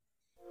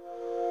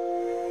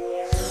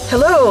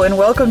Hello and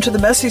welcome to the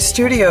Messy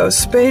Studio,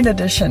 Spain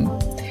edition.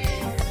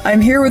 I'm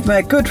here with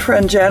my good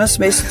friend Janice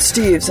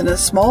Mason-Steves in a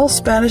small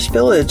Spanish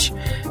village,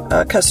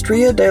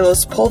 Castilla de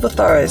los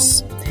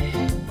Polvatares.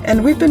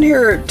 And we've been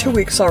here 2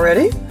 weeks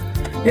already.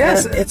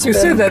 Yes, you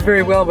said that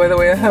very well, by the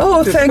way.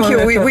 Thank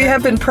you. We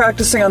have been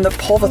practicing on the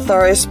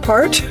Polvatares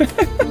part.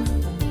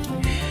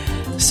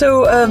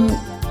 So,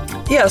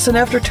 yes, and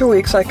after 2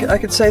 weeks I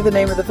could say the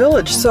name of the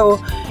village.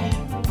 So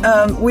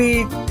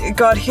we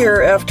got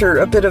here after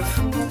a bit of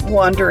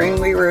wandering.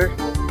 We were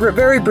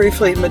very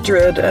briefly in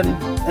Madrid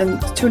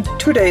and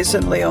two days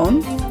in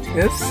Leon.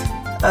 Yes.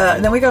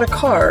 And then we got a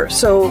car.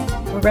 So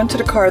we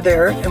rented a car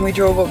there and we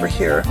drove over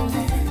here.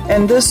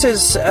 And this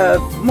is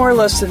more or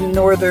less in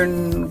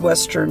northern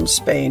western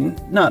Spain,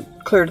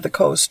 not clear to the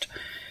coast.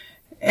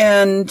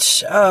 And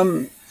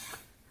so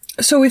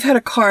we've had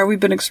a car. We've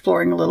been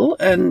exploring a little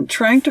and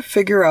trying to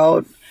figure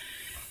out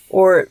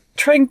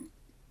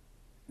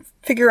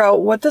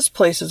what this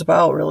place is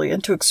about, really,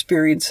 and to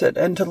experience it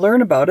and to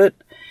learn about it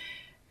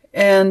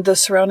and the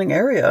surrounding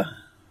area.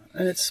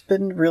 And it's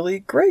been really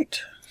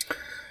great.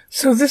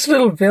 So this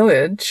little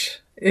village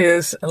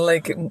is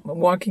like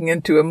walking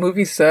into a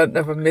movie set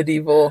of a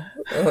medieval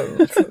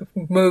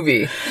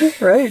movie.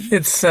 Right.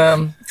 It's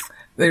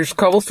there's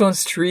cobblestone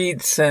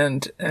streets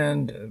and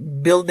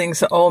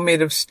buildings all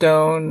made of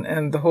stone,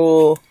 and the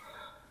whole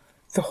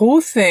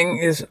thing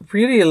is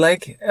really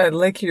like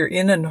you're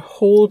in a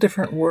whole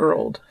different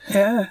world.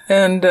 Yeah.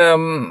 And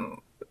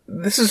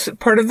this is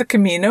part of the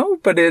Camino,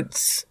 but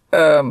it's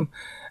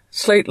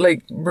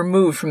slightly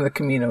removed from the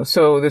Camino.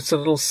 So there's a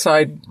little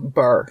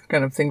sidebar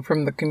kind of thing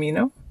from the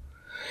Camino.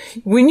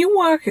 When you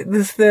walk,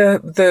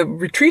 the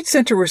retreat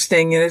center we're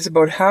staying in is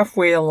about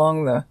halfway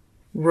along the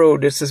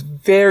road. It's this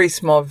very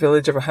small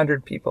village of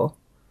 100 people.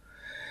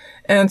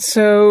 And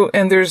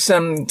there's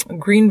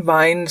green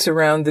vines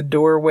around the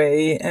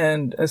doorway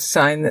and a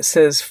sign that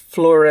says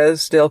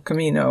Flores del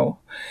Camino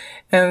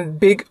and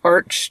big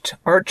arched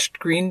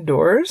green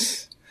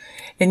doors.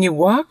 And you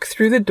walk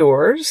through the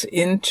doors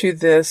into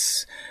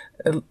this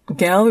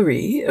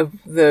gallery of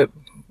the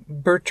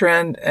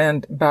Bertrand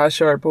and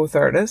Basha are both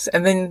artists.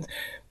 And then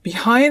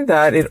behind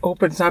that, it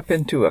opens up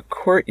into a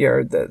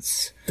courtyard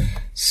that's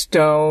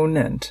stone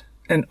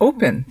and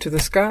open to the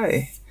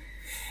sky.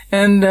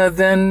 And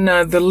then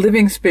the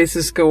living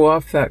spaces go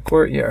off that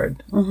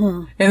courtyard.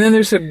 Mm-hmm.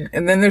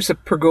 And then there's a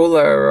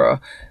pergola or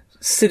a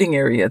sitting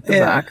area at the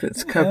back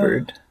that's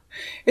covered. Yeah.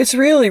 It's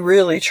really,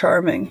 really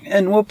charming.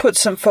 And we'll put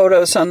some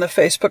photos on the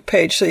Facebook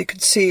page so you can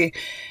see.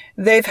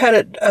 They've had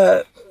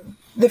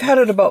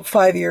it about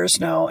 5 years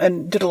now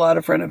and did a lot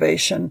of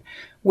renovation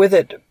with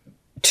it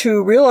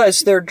to realize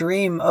their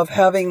dream of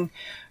having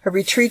a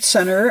retreat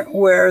center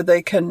where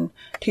they can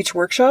teach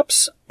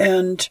workshops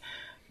and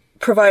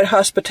provide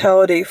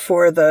hospitality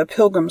for the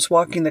pilgrims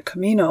walking the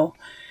Camino.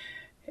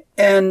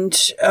 And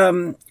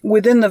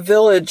within the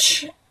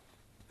village,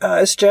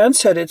 as Jan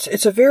said,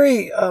 it's a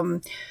very,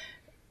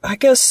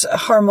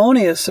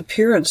 harmonious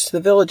appearance to the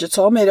village. It's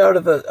all made out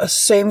of a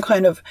same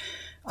kind of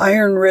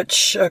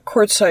iron-rich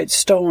quartzite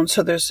stone.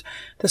 So there's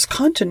this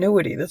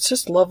continuity that's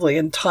just lovely,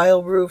 and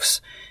tile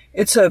roofs.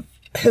 It's a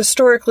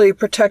historically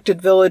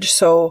protected village,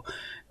 so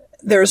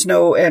there's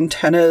no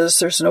antennas,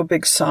 there's no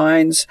big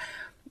signs.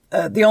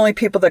 The only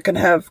people that can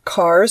have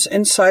cars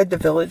inside the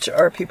village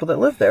are people that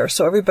live there.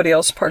 So everybody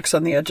else parks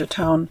on the edge of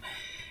town.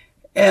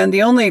 And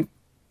the only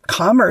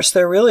commerce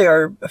there really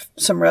are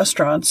some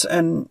restaurants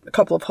and a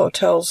couple of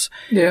hotels.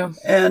 Yeah.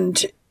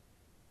 And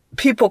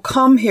people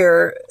come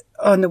here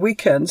on the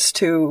weekends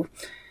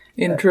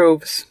in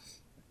droves.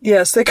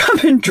 Yes, they come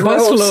in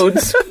droves.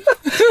 Busloads.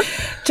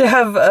 to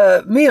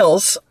have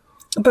meals.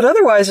 But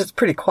otherwise, it's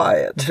pretty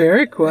quiet.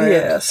 Very quiet.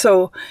 Yeah.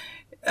 So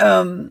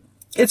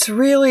it's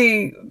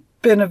really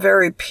been a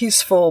very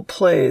peaceful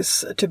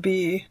place to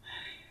be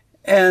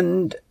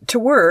and to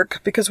work,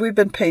 because we've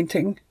been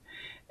painting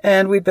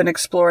and we've been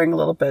exploring a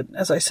little bit,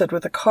 as I said,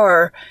 with the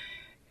car.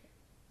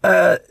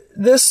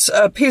 This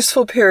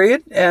peaceful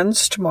period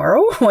ends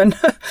tomorrow when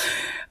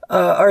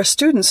our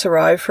students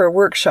arrive for a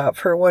workshop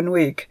for 1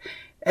 week.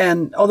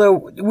 And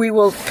although we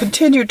will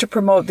continue to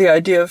promote the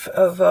idea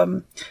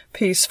of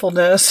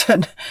peacefulness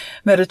and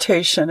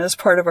meditation as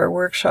part of our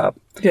workshop.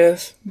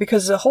 Yes.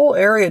 Because the whole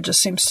area just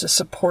seems to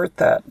support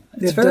that.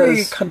 It's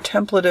very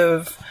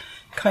contemplative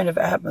kind of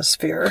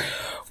atmosphere.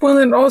 Well,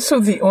 and also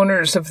the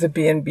owners of the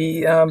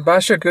B&B,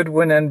 Basha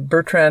Goodwin and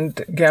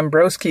Bertrand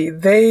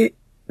Gambrowski,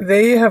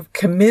 they have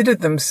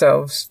committed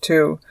themselves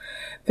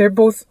they're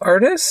both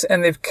artists,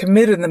 and they've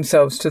committed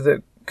themselves to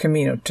the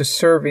Camino, to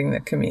serving the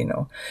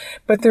Camino.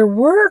 But their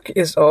work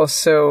is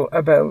also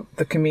about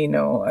the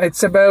Camino.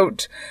 It's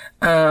about,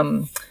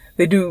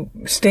 they do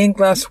stained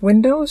glass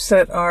windows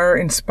that are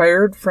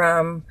inspired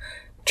from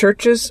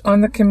churches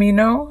on the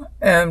Camino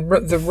and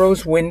the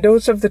rose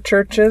windows of the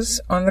churches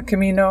on the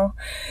Camino.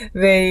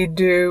 They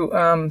do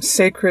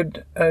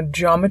sacred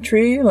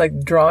geometry,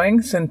 like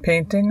drawings and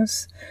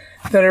paintings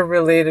that are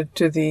related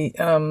to the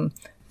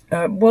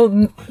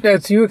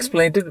as you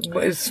explained,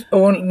 it's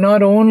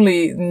not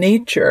only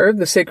nature,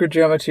 the sacred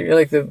geometry,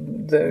 like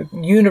the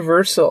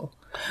universal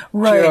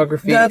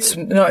geography,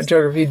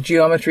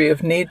 geometry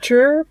of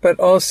nature, but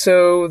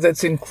also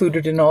that's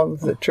included in all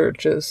of the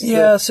churches.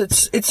 Yes,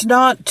 it's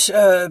not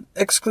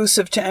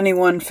exclusive to any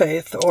one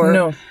faith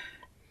or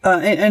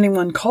any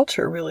one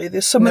culture,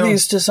 really. Some of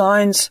these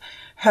designs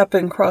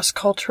happen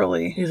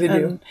cross-culturally. Yes, they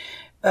do.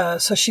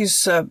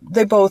 So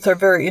they both are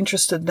very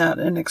interested in that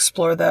and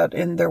explore that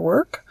in their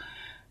work.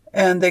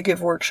 And they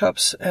give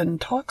workshops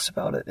and talks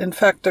about it. In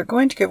fact, they're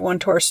going to give one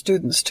to our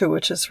students too,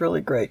 which is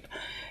really great.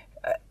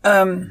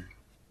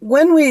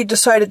 When we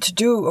decided to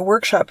do a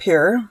workshop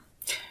here,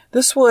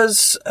 this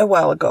was a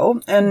while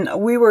ago, and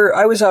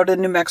I was out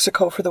in New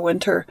Mexico for the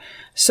winter.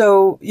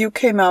 So you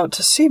came out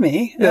to see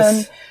me. Yes.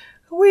 And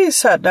we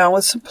sat down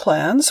with some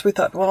plans. We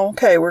thought, well,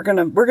 okay, we're going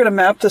to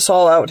map this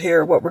all out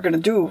here, what we're going to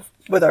do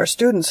with our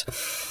students.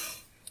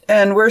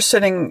 And we're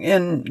sitting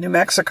in New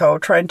Mexico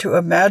trying to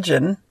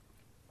imagine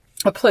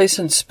a place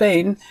in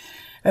Spain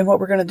and what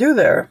we're going to do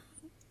there.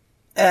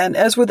 And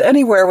as with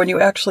anywhere, when you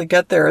actually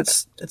get there,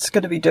 it's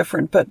going to be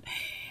different. But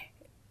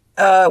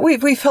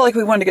we felt like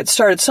we wanted to get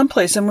started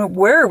someplace, and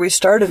where we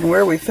started and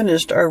where we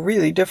finished are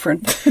really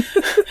different.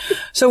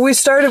 So we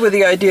started with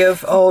the idea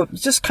of,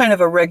 just kind of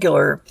a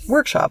regular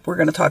workshop. We're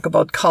going to talk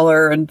about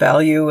color and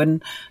value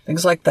and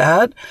things like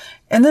that.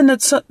 And then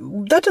that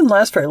didn't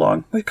last very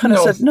long. We kind of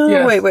said,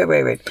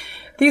 wait.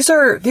 These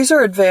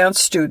are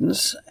advanced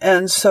students,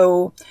 and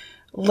so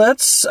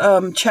let's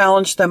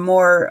challenge them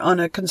more on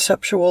a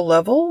conceptual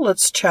level.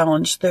 Let's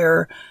challenge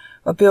their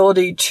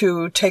ability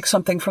to take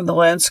something from the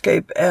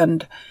landscape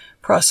and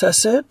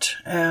process it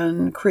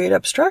and create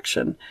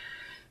abstraction.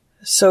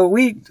 So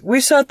we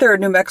sat there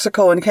in New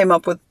Mexico and came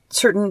up with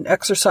certain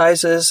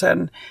exercises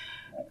and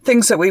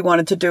things that we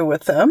wanted to do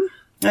with them.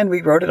 And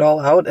we wrote it all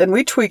out, and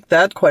we tweaked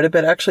that quite a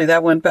bit. Actually,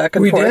 that went back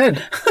and forth.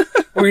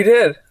 We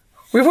did.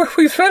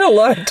 We spent a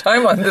lot of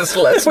time on this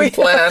lesson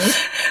plan.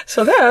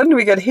 So then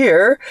we get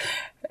here,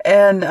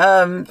 and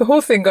the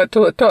whole thing got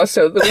tossed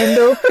out the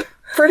window.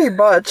 Pretty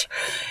much.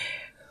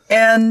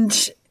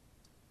 And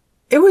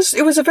it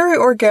was a very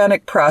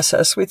organic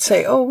process. We'd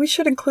say, oh, we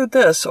should include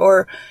this,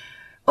 or,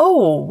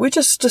 oh, we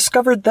just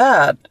discovered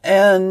that.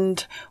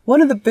 And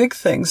one of the big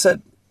things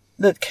that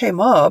came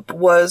up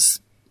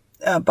was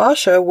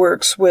Basha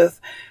works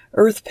with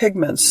earth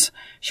pigments.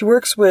 She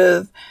works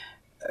with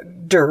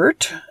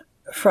dirt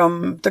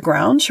from the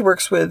ground. She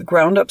works with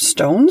ground up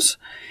stones.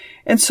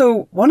 And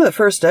so one of the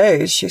first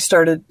days she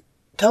started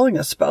telling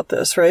us about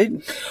this, right?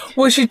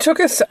 Well, she took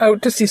us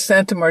out to see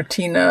Santa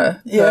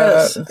Martina,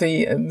 yes.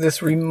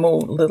 This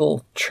remote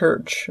little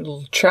church,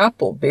 little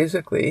chapel,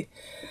 basically.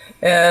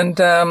 And,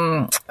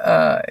 and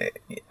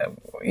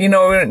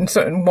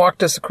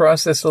walked us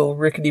across this little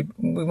we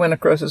went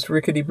across this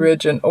rickety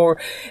bridge and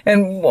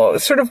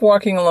sort of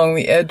walking along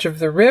the edge of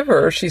the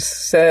river, she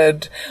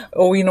said,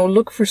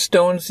 look for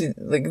stones,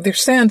 like they're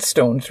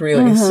sandstones,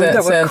 really.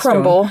 That would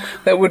crumble.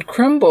 That would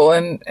crumble.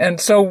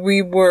 And so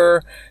we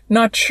were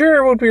not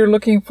sure what we were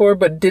looking for,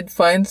 but did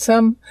find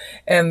some.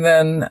 And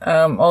then,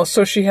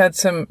 also she had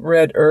some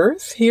red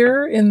earth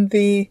here in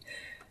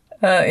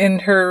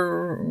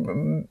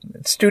her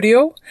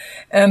studio.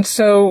 And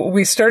so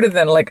we started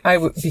then,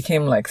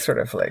 became sort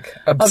of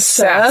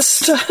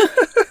obsessed.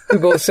 We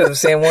both said the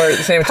same word at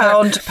the same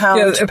time.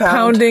 Pound.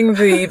 Pounding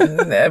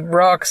the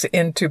rocks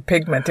into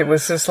pigment. It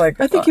was just like...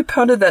 I think you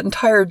pounded that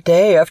entire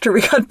day after we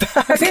got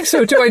back. I think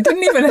so too. I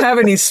didn't even have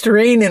any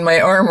strain in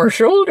my arm or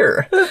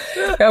shoulder.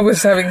 I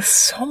was having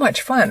so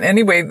much fun.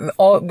 Anyway,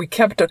 we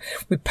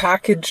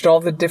packaged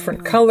all the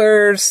different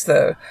colors,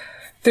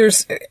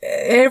 there's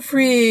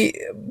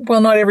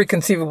not every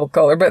conceivable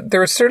color, but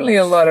there is certainly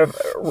a lot of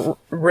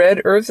red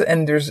earth,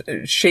 and there's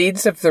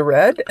shades of the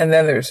red, and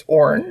then there's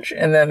orange,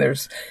 and then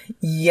there's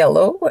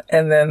yellow,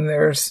 and then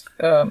there's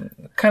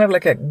kind of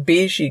like a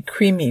beigey,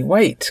 creamy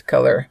white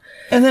color.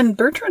 And then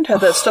Bertrand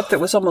had that stuff that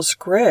was almost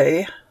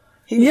gray.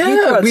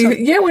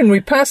 When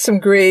we passed some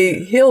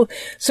gray hill.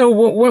 So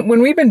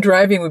when we've been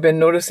driving, we've been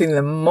noticing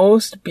the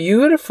most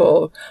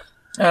beautiful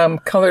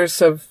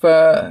colors of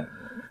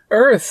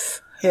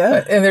earth.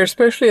 Yeah. And they're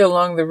especially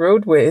along the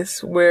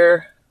roadways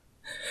where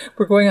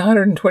we're going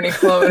 120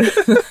 kilometers.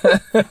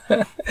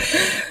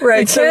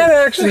 Right. You can't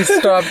actually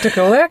stop to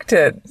collect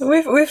it.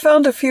 We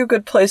found a few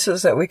good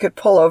places that we could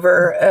pull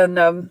over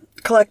and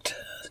collect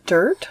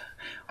dirt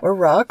or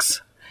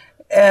rocks.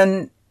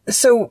 And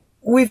so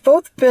we've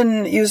both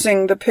been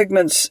using the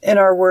pigments in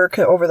our work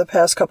over the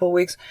past couple of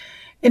weeks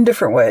in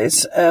different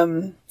ways.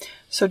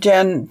 So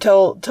Jan,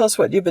 tell us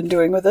what you've been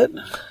doing with it.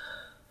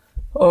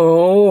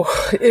 Oh,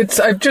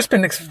 I've just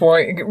been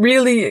exploring,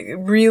 really,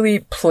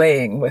 really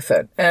playing with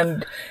it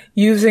and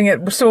using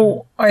it.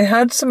 So I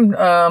had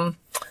some,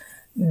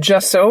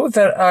 gesso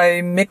that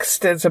I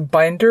mixed as a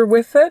binder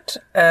with it.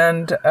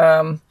 And, we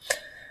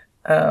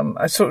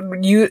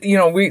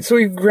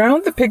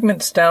ground the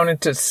pigments down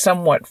into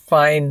somewhat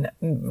fine,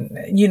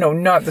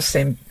 not the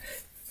same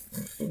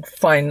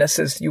fineness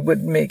as you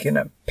would make in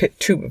a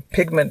tube of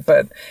pigment,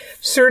 but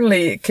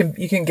certainly you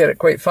can get it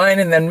quite fine.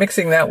 And then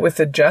mixing that with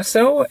a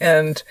gesso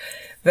and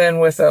then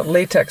with a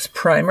latex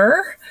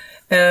primer.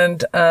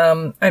 And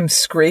I'm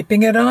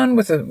scraping it on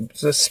with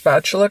a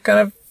spatula kind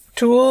of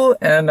tool,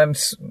 and I'm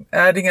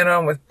adding it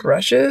on with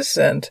brushes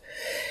and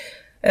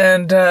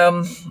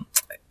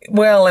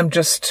well, I'm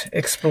just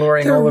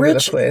exploring all over the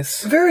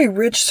place. Very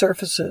rich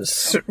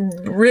surfaces.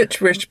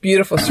 Rich,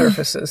 beautiful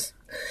surfaces.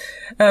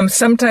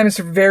 Sometimes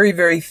very,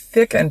 very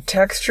thick and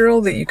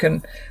textural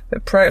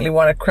that probably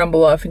want to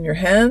crumble off in your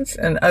hands.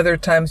 And other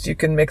times you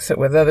can mix it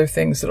with other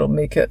things that'll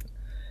make it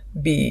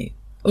be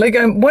like,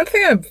 one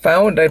thing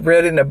I've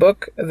read in a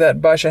book that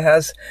Basha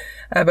has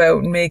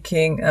about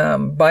making,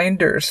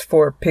 binders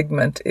for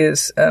pigment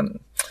is,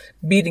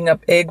 beating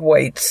up egg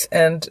whites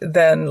and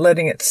then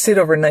letting it sit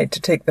overnight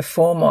to take the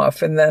foam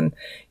off, and then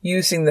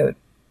using the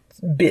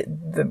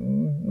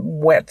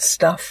wet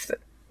stuff,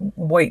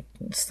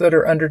 whites that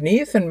are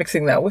underneath, and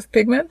mixing that with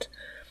pigment,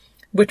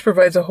 which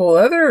provides a whole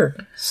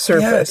other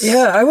surface.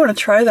 Yeah, I want to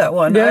try that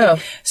one. Yeah.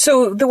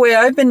 So the way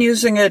I've been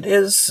using it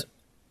is,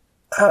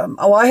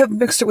 I have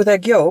mixed it with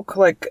egg yolk,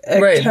 like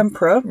egg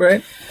tempera,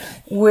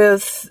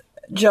 with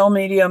gel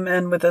medium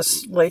and with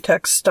this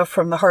latex stuff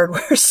from the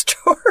hardware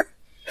store.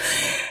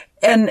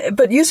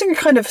 But using it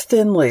kind of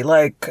thinly,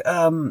 like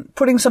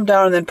putting some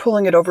down and then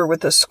pulling it over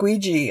with a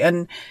squeegee.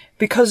 And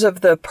because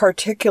of the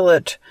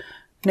particulate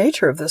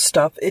nature of this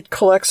stuff, it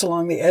collects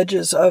along the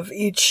edges of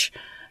each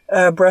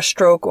brush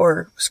stroke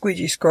or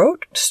squeegee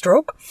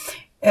stroke.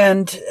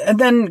 And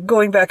then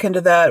going back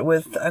into that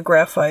with a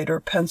graphite or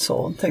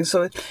pencil and things.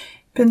 So it's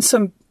been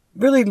some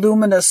really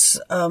luminous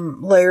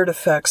layered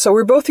effects. So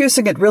we're both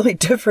using it really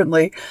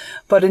differently,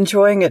 but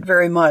enjoying it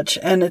very much.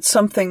 And it's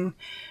something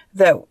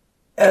that,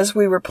 as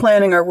we were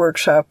planning our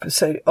workshop, we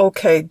said,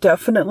 okay,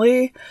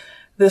 definitely,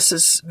 this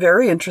is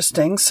very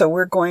interesting. So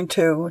we're going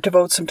to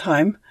devote some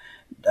time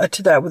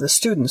to that with the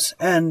students,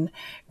 and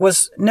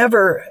was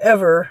never,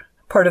 ever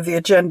part of the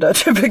agenda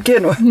to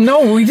begin with.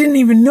 No, we didn't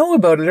even know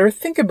about it or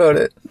think about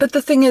it. But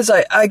the thing is,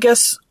 I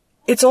guess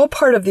it's all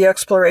part of the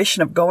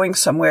exploration of going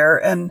somewhere.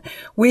 And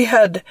we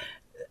had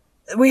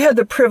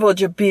the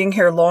privilege of being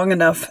here long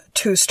enough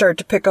to start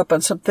to pick up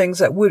on some things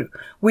that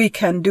we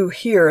can do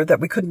here that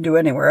we couldn't do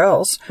anywhere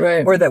else,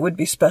 or that would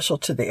be special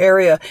to the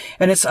area.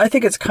 And I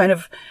think it's kind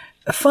of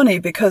funny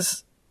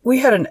because we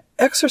had an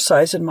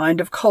exercise in mind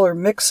of color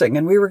mixing,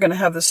 and we were going to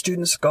have the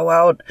students go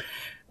out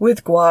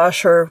with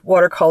gouache or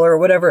watercolor or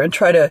whatever and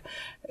try to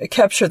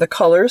capture the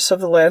colors of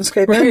the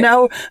landscape. Right. And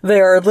now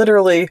they are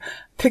literally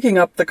picking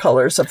up the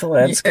colors of the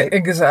landscape.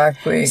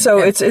 Exactly. So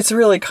it's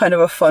really kind of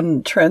a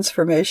fun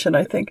transformation,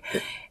 I think.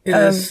 It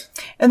is.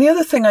 And the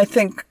other thing, I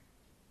think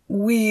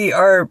we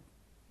are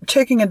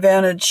taking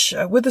advantage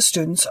with the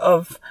students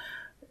of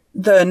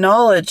the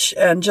knowledge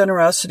and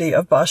generosity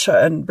of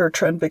Basha and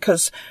Bertrand,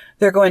 because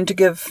they're going to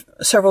give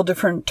several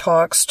different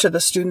talks to the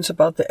students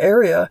about the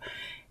area.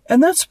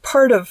 And that's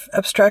part of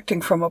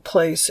abstracting from a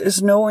place,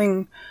 is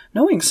knowing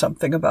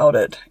something about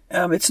it.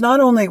 It's not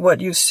only what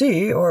you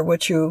see or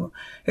what you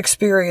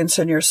experience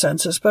in your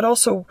senses, but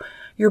also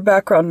your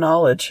background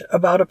knowledge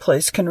about a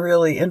place can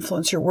really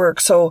influence your work.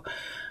 So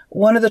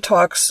one of the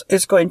talks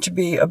is going to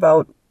be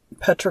about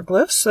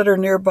petroglyphs that are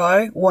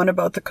nearby, one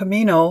about the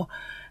Camino,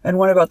 and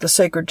one about the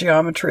sacred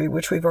geometry,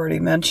 which we've already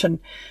mentioned.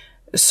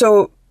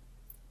 So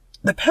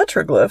the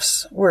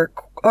petroglyphs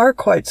are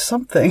quite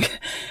something,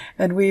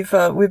 and we've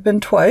been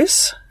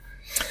twice.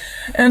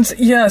 And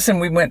yes, and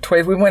we went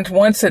twice. We went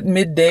once at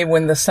midday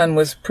when the sun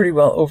was pretty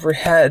well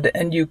overhead,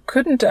 and you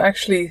couldn't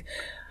actually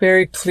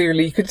very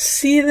clearly. You could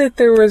see that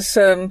there was,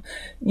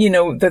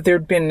 that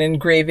there'd been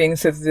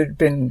engravings, that there'd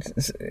been,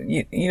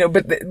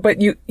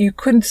 but you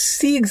couldn't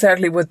see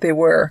exactly what they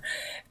were.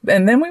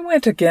 And then we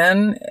went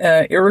again,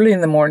 early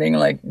in the morning,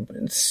 like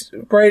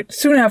right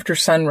soon after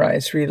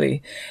sunrise,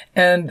 really.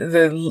 And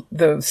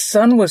the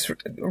sun was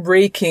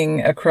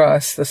raking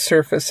across the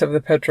surface of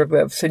the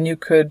petroglyphs, and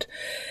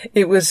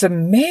it was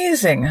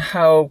amazing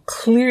how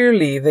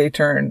clearly they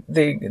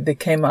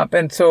came up.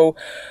 And so,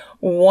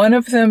 one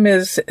of them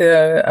is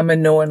a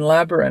Minoan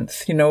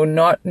labyrinth,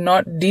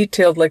 not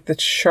detailed like the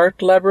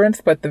Chartres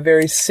labyrinth, but the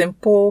very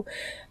simple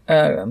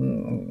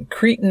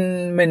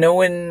Cretan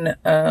Minoan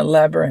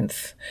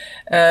labyrinth.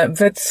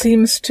 That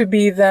seems to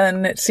be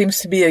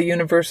a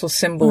universal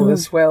symbol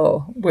as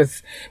well,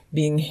 with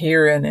being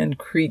here and in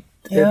Crete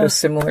at a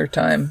similar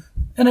time.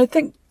 And I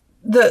think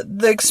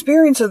the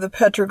experience of the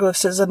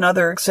petroglyphs is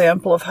another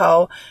example of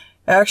how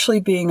actually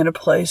being in a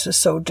place is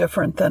so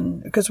different than,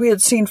 because we had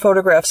seen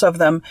photographs of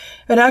them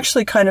and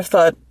actually kind of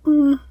thought,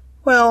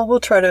 well,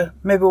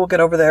 maybe we'll get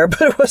over there,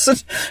 but it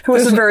wasn't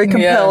very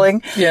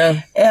compelling.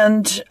 Yeah.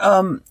 And,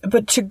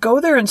 but to go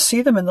there and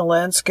see them in the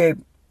landscape,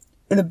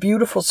 in the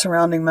beautiful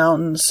surrounding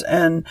mountains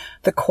and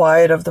the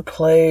quiet of the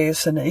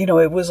place, and, it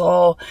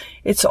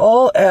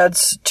all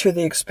adds to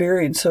the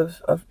experience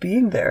of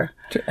being there.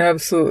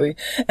 Absolutely.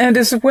 And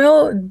as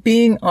well,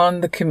 being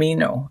on the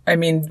Camino. I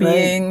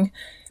mean,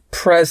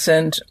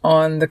 present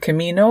on the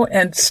Camino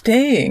and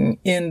staying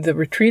in the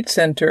retreat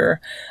center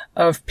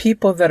of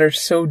people that are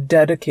so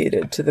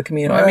dedicated to the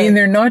Camino. Right. I mean,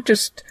 they're not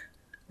just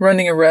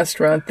running a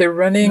restaurant.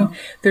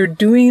 They're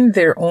doing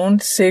their own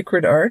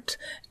sacred art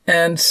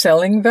and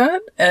selling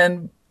that,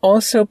 and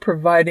also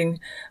providing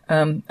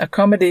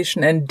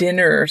accommodation and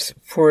dinners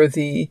for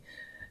the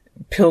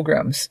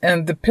pilgrims.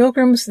 And the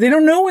pilgrims, they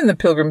don't know when the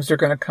pilgrims are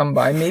going to come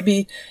by.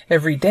 Maybe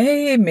every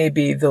day,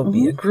 maybe there'll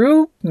be a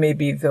group,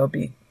 maybe there'll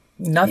be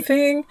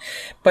nothing,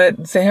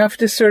 but they have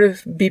to sort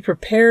of be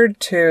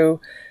prepared to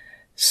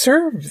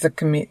serve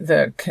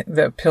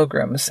the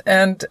pilgrims.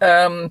 And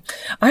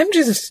I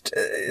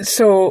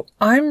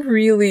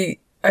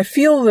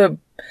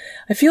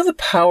feel the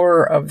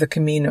power of the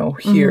Camino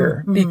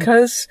here,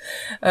 because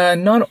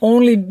not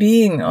only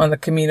being on the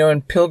Camino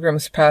and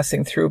pilgrims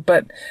passing through,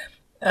 but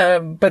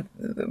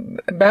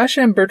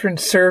Basha and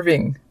Bertrand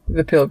serving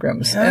the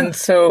pilgrims,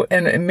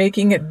 and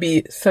making it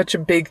be such a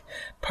big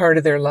part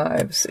of their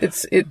lives.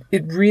 It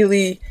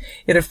really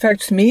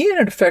affects me, and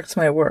it affects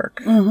my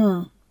work.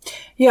 Mm-hmm.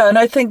 Yeah, and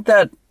I think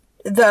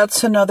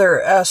that's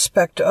another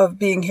aspect of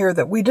being here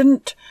that we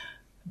didn't.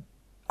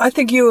 I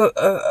think you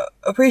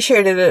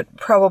appreciated it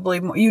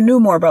probably. You knew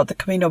more about the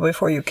Camino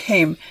before you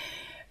came,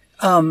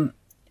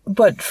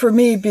 but for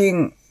me,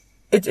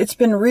 it's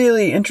been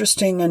really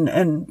interesting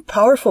and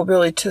powerful,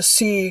 really, to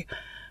see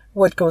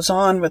what goes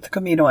on with the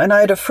Camino. And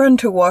I had a friend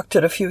who walked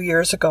it a few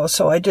years ago,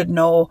 so I did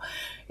know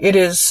it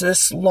is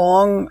this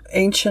long,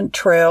 ancient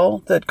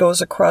trail that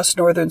goes across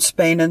northern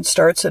Spain and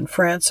starts in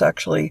France,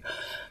 actually.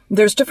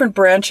 There's different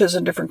branches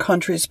in different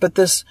countries, but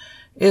this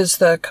is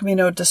the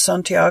Camino de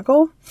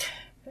Santiago.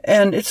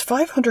 And it's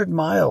 500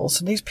 miles.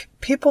 And these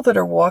people that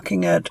are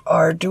walking it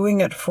are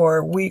doing it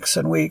for weeks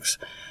and weeks,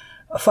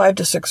 5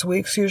 to 6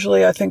 weeks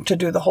usually, I think, to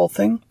do the whole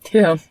thing.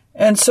 Yeah.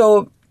 And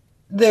so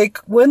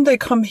when they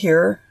come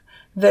here,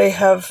 they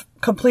have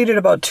completed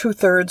about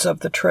 2/3 of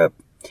the trip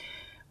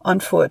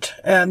on foot.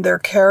 And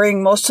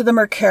most of them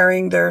are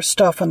carrying their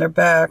stuff on their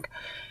back.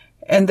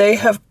 And they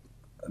have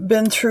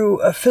been through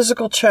a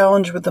physical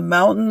challenge with the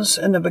mountains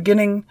in the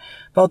beginning.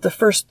 About the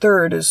first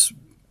third is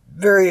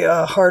very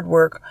hard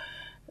work.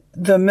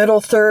 The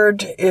middle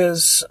third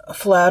is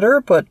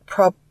flatter, but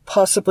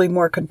possibly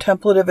more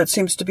contemplative. It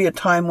seems to be a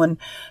time when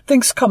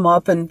things come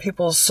up and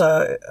people's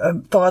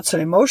thoughts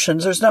and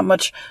emotions. There's not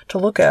much to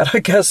look at, I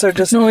guess. They're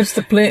just... No, it's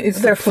the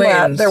plains. They're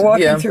flat. They're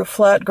walking through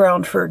flat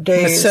ground for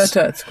days.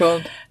 Meseta, it's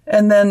called.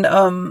 And then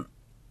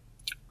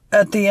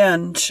at the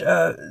end,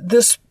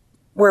 this,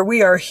 where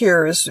we are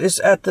here, is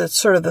at the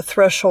sort of the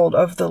threshold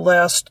of the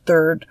last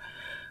third,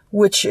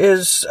 which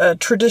is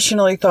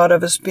traditionally thought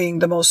of as being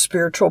the most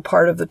spiritual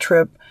part of the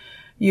trip.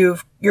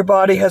 Your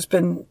body has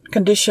been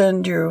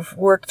conditioned, you've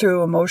worked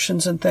through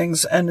emotions and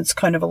things, and it's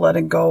kind of a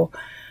letting go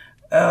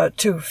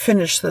to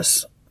finish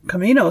this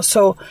Camino.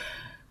 So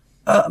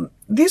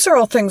these are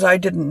all things I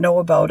didn't know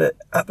about it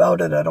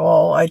at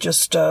all. I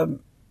just I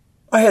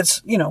had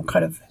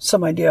kind of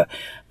some idea,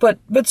 but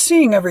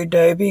seeing every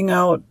day, being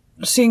out,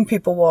 seeing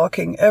people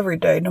walking every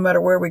day, no matter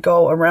where we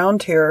go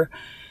around here,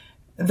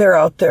 they're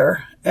out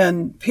there,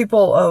 and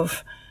people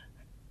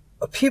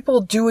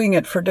doing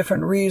it for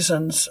different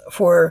reasons,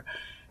 for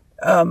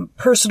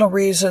personal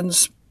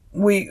reasons.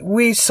 We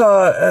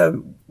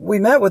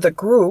met with a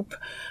group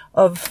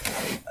of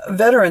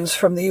veterans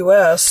from the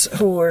U.S.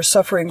 who were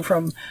suffering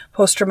from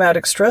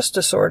post-traumatic stress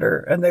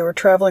disorder, and they were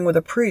traveling with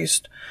a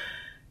priest.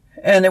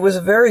 And it was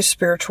a very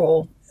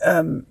spiritual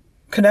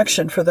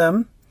connection for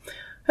them.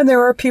 And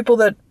there are people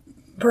that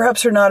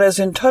perhaps are not as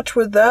in touch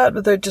with that,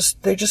 but they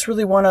just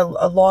really want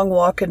a long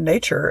walk in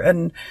nature.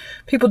 And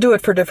people do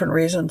it for different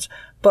reasons.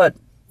 But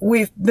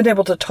we've been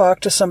able to talk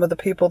to some of the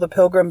people, the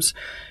pilgrims,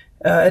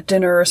 at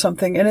dinner or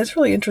something, and it's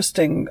really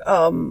interesting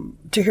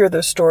to hear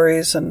their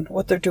stories and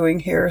what they're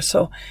doing here.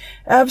 So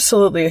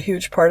absolutely a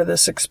huge part of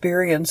this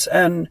experience,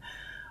 and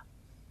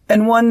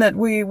one that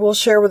we will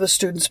share with the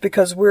students,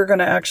 because we're going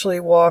to actually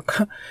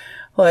walk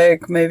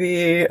like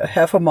maybe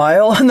half a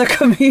mile on the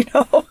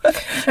Camino.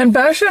 And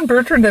Basha and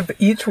Bertrand have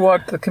each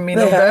walked the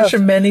Camino. Basha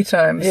many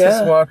times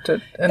has walked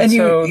it. And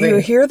so you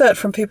hear that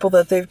from people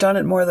that they've done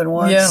it more than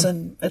once,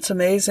 and it's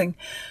amazing.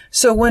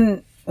 So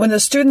when the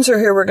students are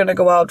here, we're going to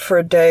go out for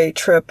a day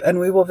trip, and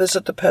we will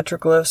visit the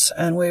petroglyphs,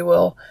 and we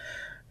will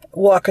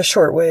walk a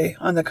short way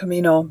on the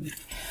Camino.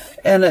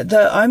 And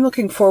I'm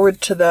looking forward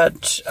to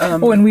that.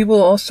 And we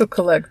will also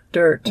collect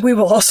dirt. We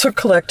will also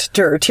collect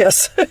dirt,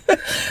 yes.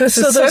 This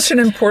is such an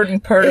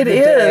important part of the day.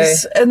 It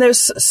is. And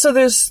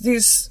there's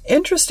these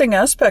interesting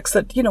aspects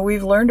that,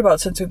 we've learned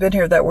about since we've been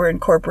here that we're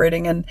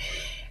incorporating. And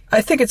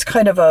I think it's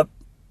kind of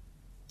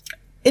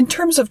in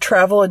terms of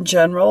travel in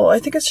general, I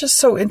think it's just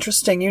so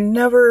interesting. You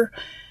never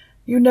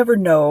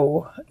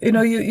know.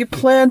 You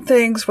plan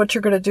things, what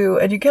you're going to do,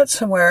 and you get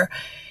somewhere,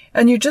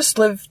 and you just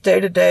live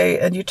day to day,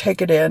 and you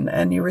take it in,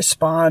 and you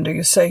respond, or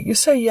you say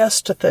yes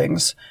to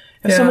things.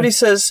 If somebody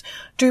says,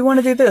 do you want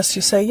to do this?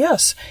 You say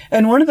yes.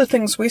 And one of the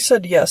things we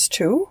said yes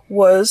to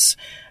was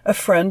a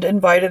friend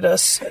invited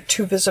us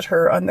to visit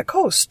her on the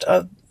coast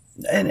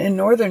in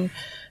northern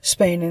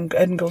Spain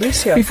and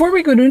Galicia. Before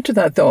we go into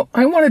that, though,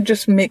 I want to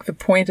just make the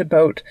point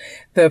about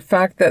the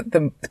fact that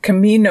the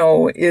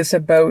Camino is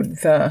about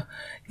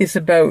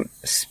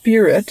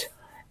spirit,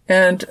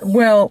 and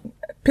well,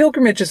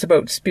 pilgrimage is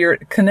about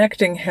spirit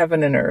connecting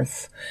heaven and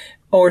earth,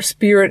 or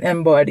spirit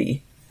and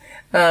body,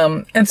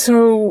 and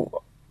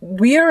so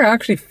we are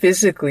actually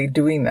physically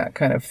doing that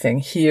kind of thing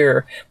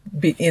here,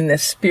 in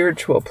this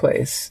spiritual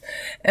place,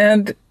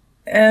 and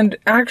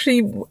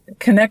actually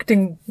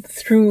connecting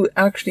through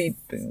actually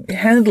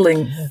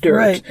handling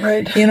dirt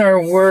right. in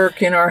our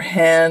work, in our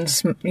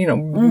hands,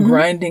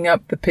 grinding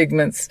up the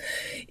pigments.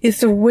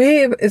 It's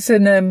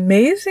an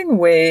amazing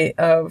way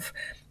of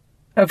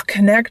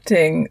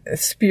connecting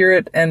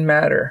spirit and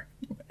matter,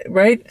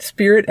 right?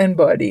 Spirit and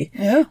body.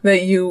 Yeah.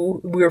 That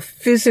we're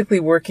physically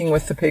working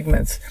with the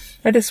pigments.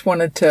 I just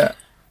wanted to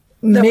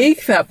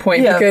make that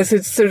point because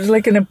there's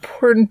like an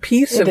important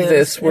piece of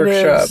this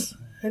workshop.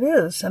 It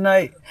is. And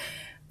I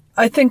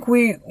think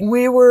we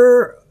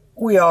were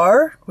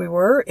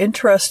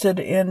interested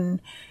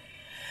in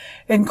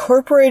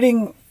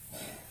incorporating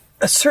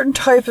a certain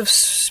type of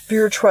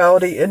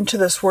spirituality into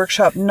this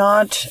workshop,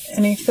 not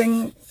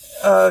anything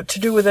to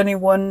do with any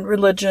one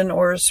religion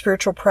or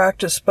spiritual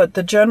practice, but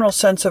the general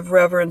sense of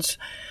reverence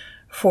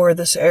for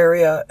this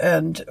area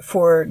and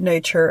for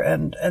nature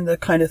and the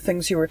kind of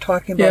things you were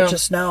talking about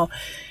just now.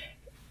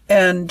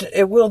 And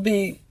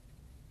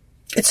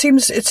it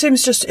seems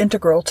just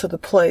integral to the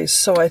place.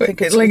 So I think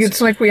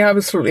it's like we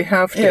absolutely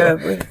have to.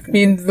 Yeah, I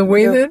mean, the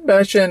way that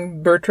Basha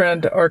and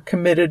Bertrand are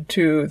committed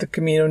to the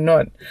Camino,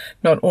 not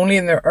only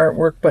in their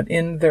artwork, but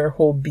in their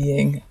whole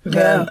being.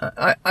 Man,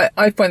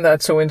 I find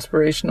that so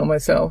inspirational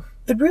myself.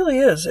 It really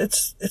is.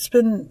 It's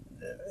been,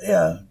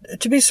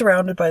 to be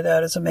surrounded by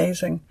that is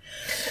amazing.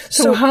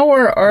 So how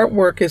our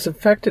artwork is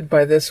affected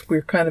by this,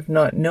 we're kind of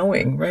not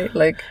knowing,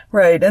 right?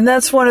 Right. And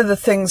that's one of the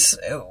things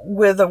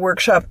with a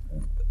workshop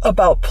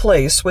about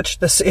place, which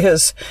this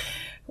is.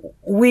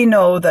 We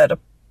know that a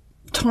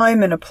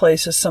time and a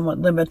place is somewhat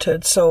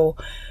limited. So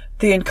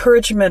the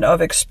encouragement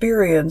of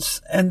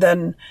experience and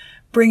then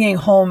bringing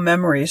home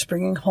memories,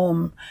 bringing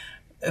home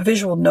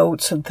visual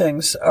notes and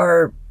things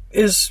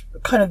is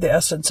kind of the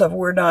essence of.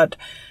 We're not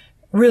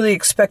really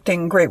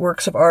expecting great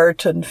works of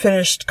art and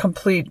finished,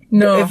 complete,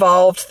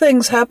 evolved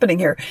things happening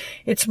here.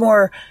 It's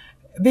more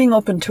being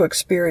open to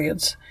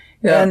experience.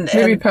 Yeah, and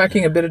maybe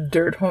packing a bit of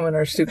dirt home in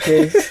our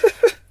suitcase.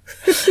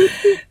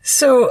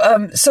 So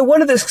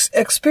one of the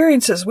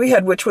experiences we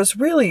had, which was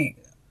really,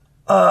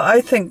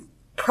 I think,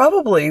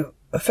 probably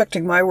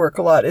affecting my work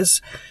a lot,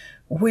 is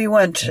we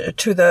went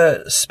to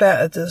the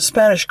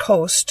Spanish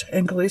coast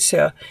in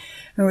Galicia,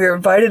 and we were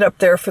invited up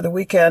there for the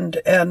weekend,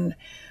 and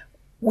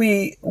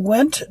we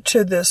went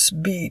to this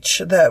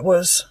beach that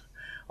was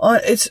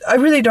I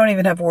really don't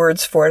even have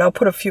words for it. I'll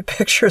put a few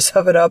pictures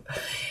of it up.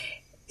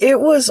 It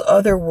was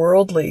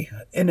otherworldly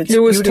in its beauty.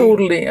 It was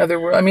totally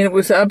otherworldly. I mean, it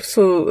was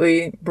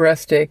absolutely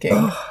breathtaking.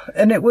 Oh,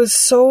 and it was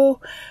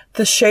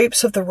the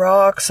shapes of the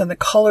rocks and the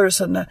colors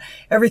and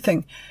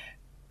everything.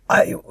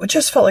 I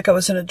just felt like I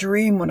was in a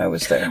dream when I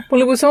was there.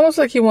 Well, it was almost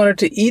like you wanted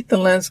to eat the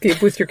landscape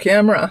with your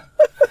camera.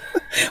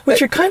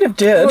 Which you kind of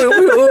did.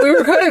 We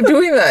were kind of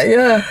doing that,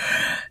 yeah.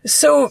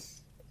 So,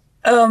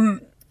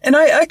 and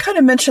I kind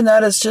of mention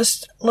that as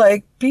just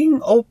like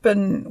being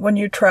open when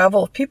you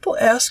travel. People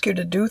ask you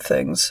to do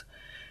things.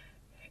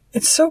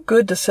 It's so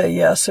good to say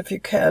yes if you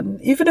can,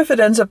 even if it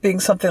ends up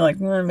being something like,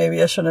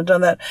 maybe I shouldn't have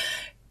done that.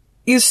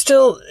 It's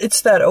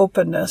that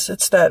openness.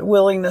 It's that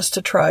willingness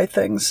to try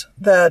things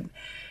that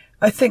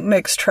I think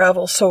makes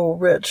travel so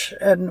rich.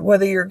 And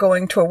whether you're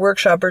going to a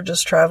workshop or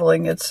just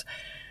traveling, it's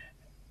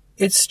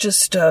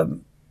just,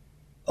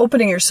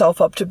 opening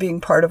yourself up to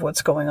being part of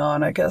what's going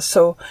on, I guess.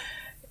 So,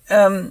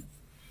 I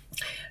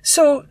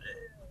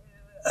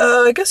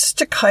guess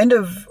to kind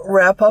of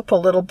wrap up a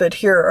little bit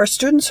here, our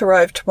students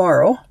arrive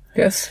tomorrow.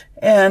 Yes.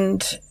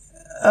 And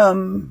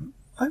I'm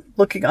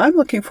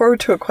looking forward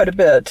to it quite a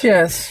bit.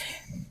 Yes.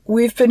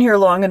 We've been here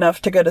long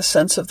enough to get a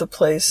sense of the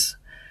place.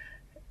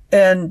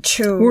 And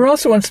we're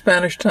also on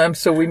Spanish time,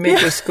 so we may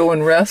just go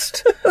and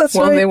rest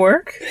while they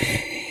work.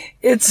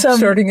 It's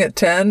starting at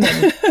 10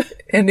 and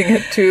ending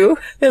at 2.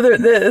 Yeah,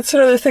 it's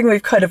another thing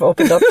we've kind of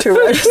opened up to,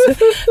 right?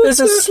 There's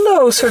a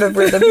slow sort of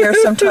rhythm here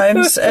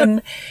sometimes,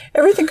 and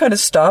everything kind of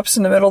stops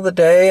in the middle of the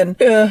day.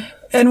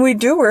 And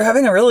we're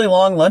having a really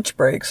long lunch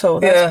break, so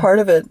that's part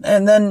of it.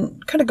 And then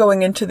kind of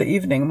going into the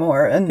evening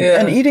more and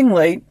eating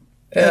late.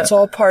 Yeah. It's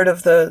all part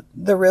of the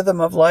rhythm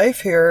of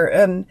life here.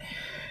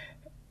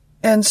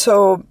 And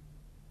so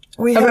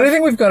but I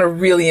think we've got a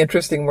really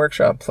interesting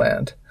workshop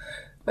planned.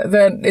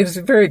 That is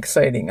very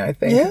exciting, I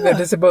think. Yeah.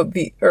 That is about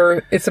the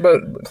earth. It's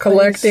about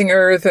collecting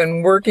earth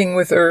and working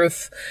with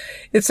earth.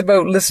 It's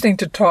about listening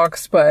to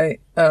talks by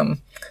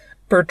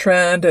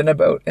Bertrand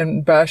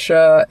and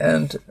Basha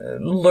and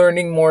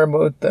learning more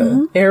about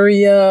the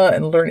area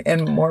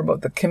and more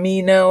about the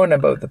Camino and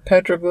about the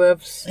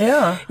petroglyphs.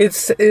 Yeah.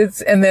 It's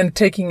and then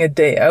taking a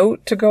day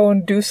out to go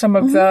and do some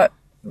of that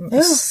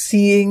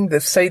seeing, the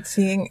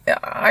sightseeing.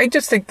 I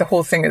just think the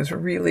whole thing is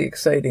really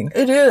exciting.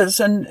 It is.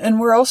 And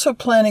we're also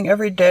planning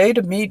every day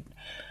to meet.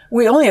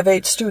 We only have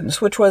 8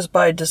 students, which was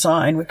by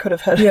design. We could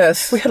have had,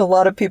 we had a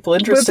lot of people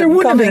interested but there in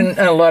would coming. have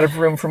been a lot of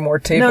room for more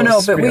tables. No,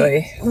 but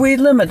really. we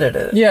limited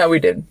it. Yeah, we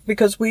did.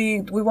 Because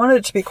we wanted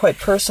it to be quite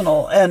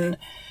personal. And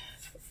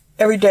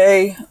every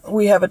day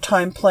we have a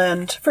time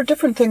planned for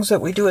different things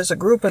that we do as a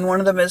group. And one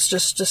of them is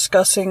just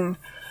discussing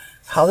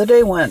how the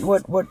day went,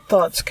 what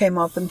thoughts came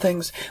up and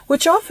things,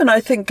 which often I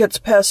think gets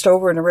passed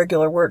over in a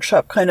regular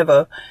workshop, kind of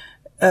a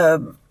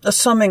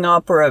summing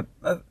up or a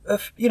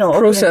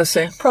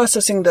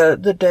processing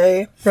the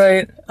day.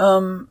 Right.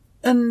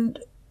 And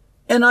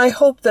I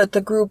hope that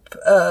the group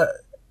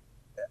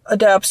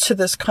adapts to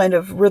this kind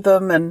of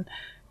rhythm and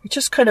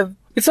just kind of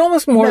it's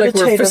almost more like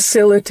we're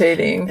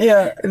facilitating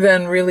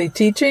than really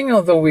teaching,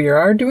 although we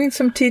are doing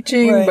some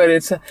teaching, but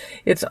it's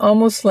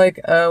almost like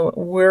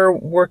we're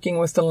working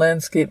with the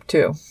landscape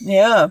too.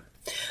 Yeah.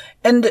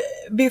 And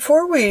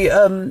before we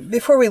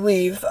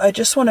leave, I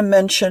just want to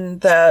mention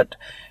that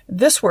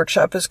this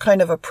workshop is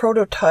kind of a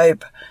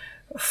prototype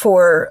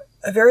for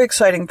a very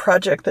exciting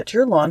project that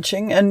you're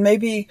launching, and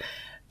maybe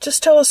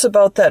just tell us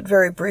about that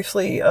very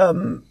briefly,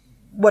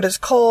 what it's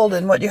called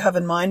and what you have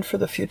in mind for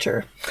the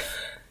future.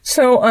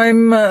 So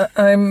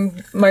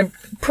my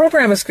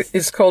program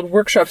is called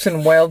Workshops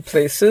in Wild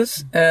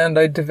Places, and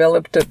I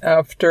developed it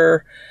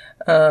after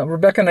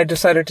Rebecca and I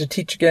decided to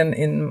teach again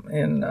in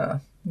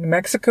New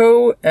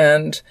Mexico,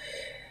 and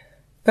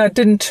that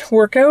didn't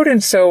work out,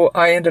 and so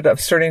I ended up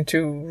starting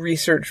to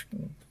research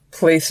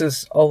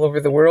places all over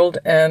the world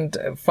and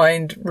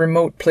find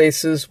remote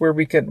places where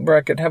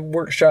I could have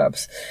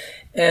workshops,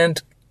 and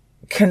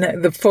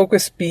the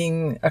focus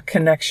being a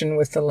connection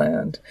with the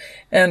land.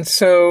 And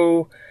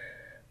so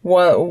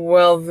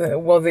while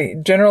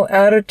the general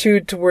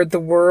attitude toward the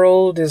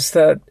world is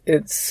that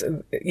it's,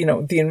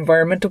 the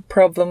environmental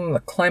problem, the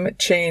climate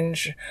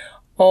change,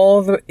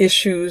 all the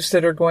issues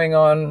that are going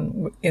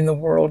on in the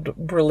world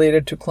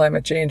related to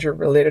climate change or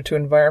related to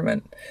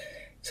environment.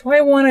 So I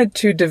wanted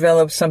to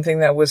develop something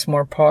that was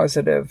more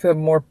positive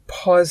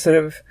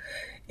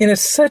in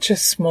such a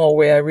small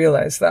way. I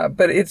realize that,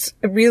 but it's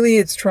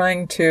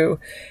trying to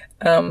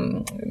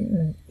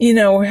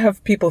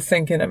have people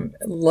think in a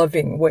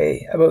loving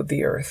way about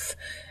the earth.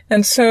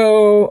 And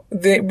so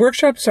the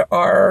workshops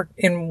are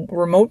in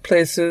remote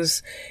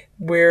places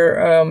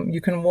where you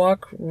can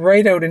walk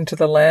right out into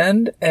the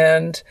land,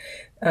 and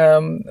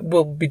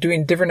we'll be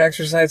doing different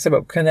exercises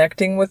about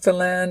connecting with the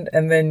land,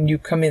 and then you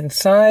come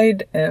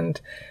inside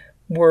and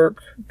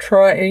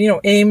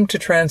aim to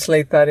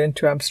translate that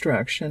into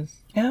abstraction.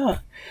 Yeah.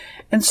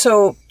 And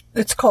so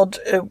it's called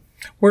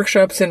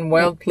Workshops in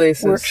Wild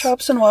Places.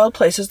 Workshops in Wild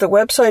Places. The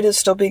website is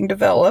still being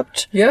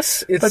developed.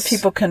 Yes. But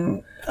people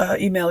can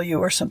email you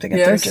or something if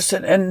they're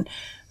interested. And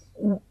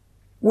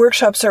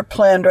workshops are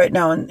planned right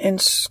now in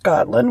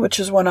Scotland, which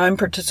is one I'm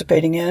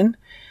participating in.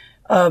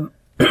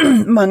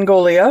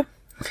 Mongolia.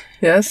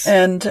 Yes.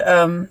 And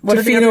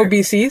Tofino,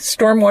 BC.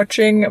 Storm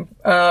watching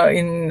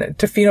in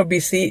Tofino,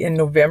 BC in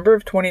November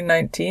of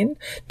 2019.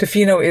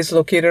 Tofino is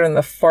located on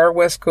the far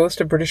west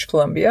coast of British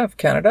Columbia of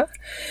Canada.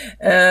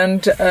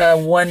 And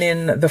one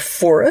in the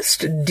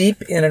forest,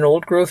 deep in an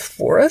old-growth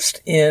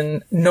forest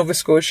in Nova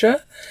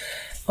Scotia,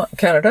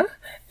 Canada.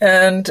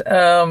 And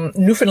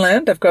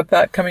Newfoundland, I've got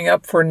that coming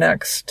up for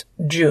next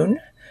June.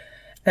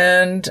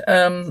 And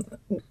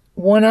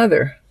one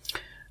other.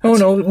 Oh,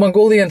 no,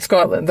 Mongolia and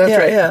Scotland. That's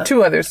right. Yeah.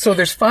 2 others. So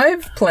there's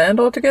 5 planned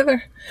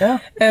altogether. Yeah.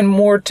 And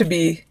more to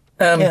be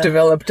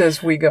developed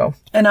as we go.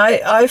 And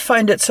I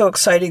find it so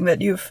exciting that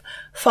you've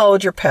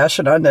followed your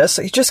passion on this.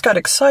 You just got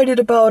excited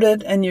about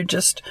it, and you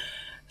just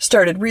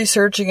started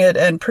researching it,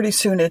 and pretty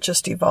soon it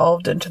just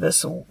evolved into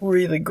this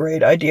really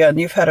great idea, and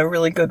you've had a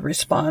really good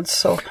response.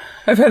 So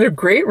I've had a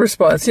great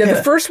response. Yeah,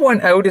 the first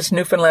one out is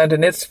Newfoundland,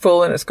 and it's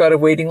full, and it's got a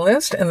waiting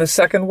list. And the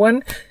second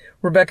one,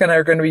 Rebecca and I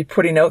are going to be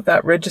putting out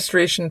that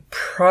registration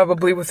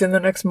probably within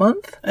the next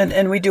month.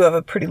 And we do have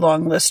a pretty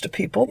long list of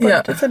people,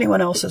 but if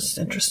anyone else is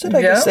interested,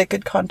 I guess they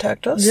could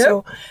contact us. Yeah.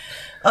 So,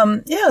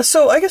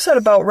 so I guess that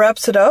about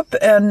wraps it up.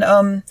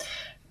 And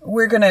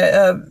we're going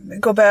to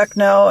go back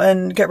now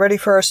and get ready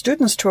for our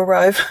students to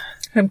arrive.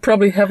 And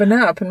probably have a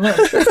nap and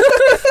lunch.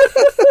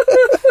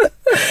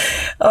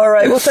 All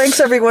right. Well, thanks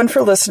everyone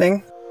for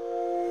listening.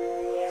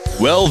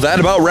 Well, that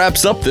about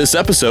wraps up this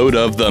episode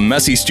of The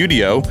Messy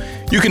Studio.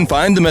 You can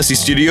find The Messy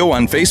Studio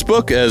on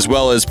Facebook, as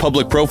well as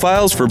public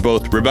profiles for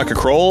both Rebecca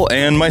Kroll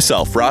and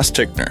myself, Ross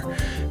Tickner.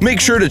 Make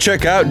sure to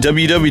check out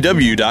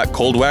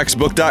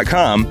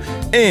www.coldwaxbook.com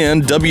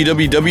and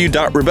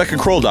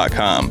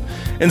www.rebeccakroll.com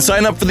and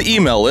sign up for the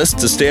email list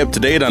to stay up to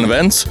date on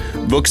events,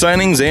 book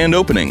signings, and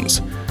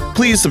openings.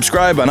 Please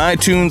subscribe on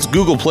iTunes,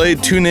 Google Play,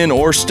 TuneIn,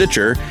 or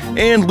Stitcher,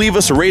 and leave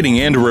us a rating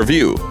and a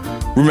review.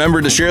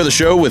 Remember to share the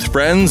show with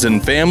friends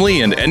and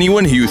family and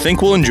anyone who you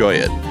think will enjoy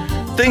it.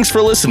 Thanks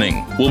for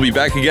listening. We'll be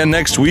back again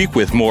next week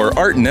with more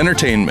art and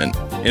entertainment.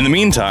 In the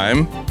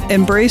meantime,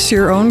 embrace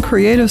your own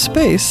creative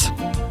space,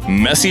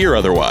 messy or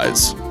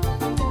otherwise.